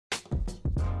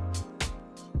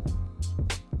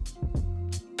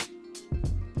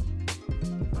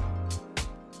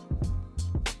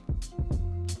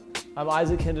I'm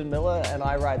Isaac Hinden Miller and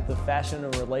I write the fashion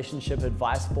and relationship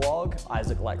advice blog,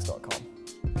 isaaclex.com.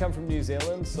 I come from New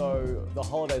Zealand, so the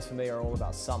holidays for me are all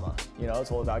about summer. You know,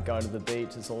 it's all about going to the beach,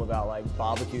 it's all about like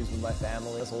barbecues with my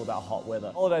family, it's all about hot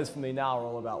weather. Holidays for me now are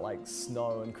all about like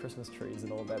snow and Christmas trees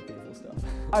and all that beautiful stuff.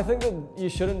 I think that you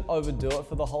shouldn't overdo it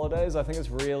for the holidays. I think it's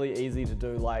really easy to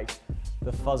do like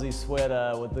the fuzzy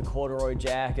sweater with the corduroy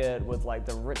jacket with like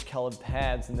the rich colored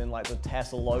pants and then like the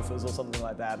tassel loafers or something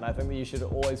like that. And I think that you should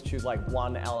always choose like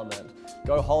one element.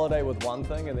 Go holiday with one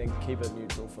thing and then keep it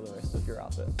neutral for the rest of your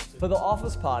outfit. For the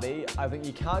office party, I think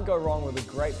you can't go wrong with a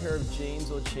great pair of jeans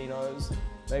or chinos,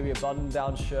 maybe a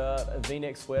button-down shirt, a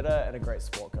V-neck sweater, and a great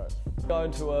sport coat.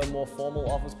 Going to a more formal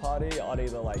office party, I'd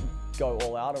either like go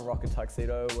all out and rock a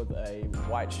tuxedo with a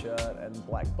white shirt and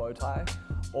black bow tie,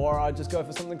 or I'd just go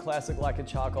for something classic like a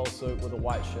charcoal suit with a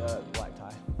white shirt, black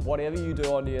tie. Whatever you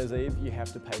do on New Year's Eve, you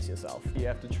have to pace yourself. You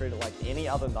have to treat it like any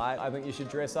other night. I think you should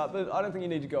dress up, but I don't think you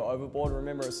need to go overboard.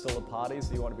 Remember, it's still a party,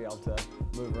 so you want to be able to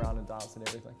move around and dance and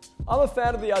everything. I'm a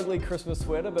fan of the ugly Christmas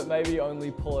sweater, but maybe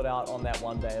only pull it out on that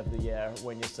one day of the year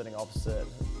when you're sitting opposite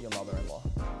your mother-in-law.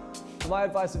 My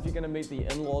advice if you're going to meet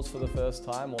the in-laws for the first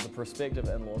time, or the prospective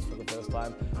in-laws for the first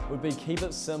time, would be keep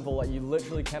it simple. Like, you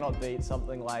literally cannot beat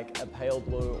something like a pale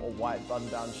blue or white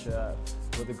button-down shirt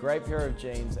with a great pair of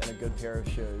jeans and a good pair of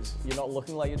shoes. You're not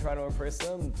looking like you're trying to impress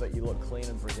them, but you look clean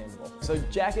and presentable. So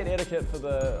jacket etiquette for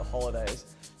the holidays.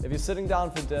 If you're sitting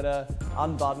down for dinner,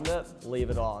 unbutton it, leave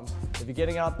it on. If you're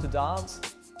getting up to dance,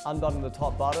 unbutton the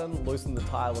top button, loosen the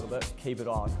tie a little bit, keep it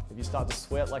on. If you start to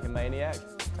sweat like a maniac,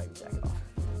 take the jacket off.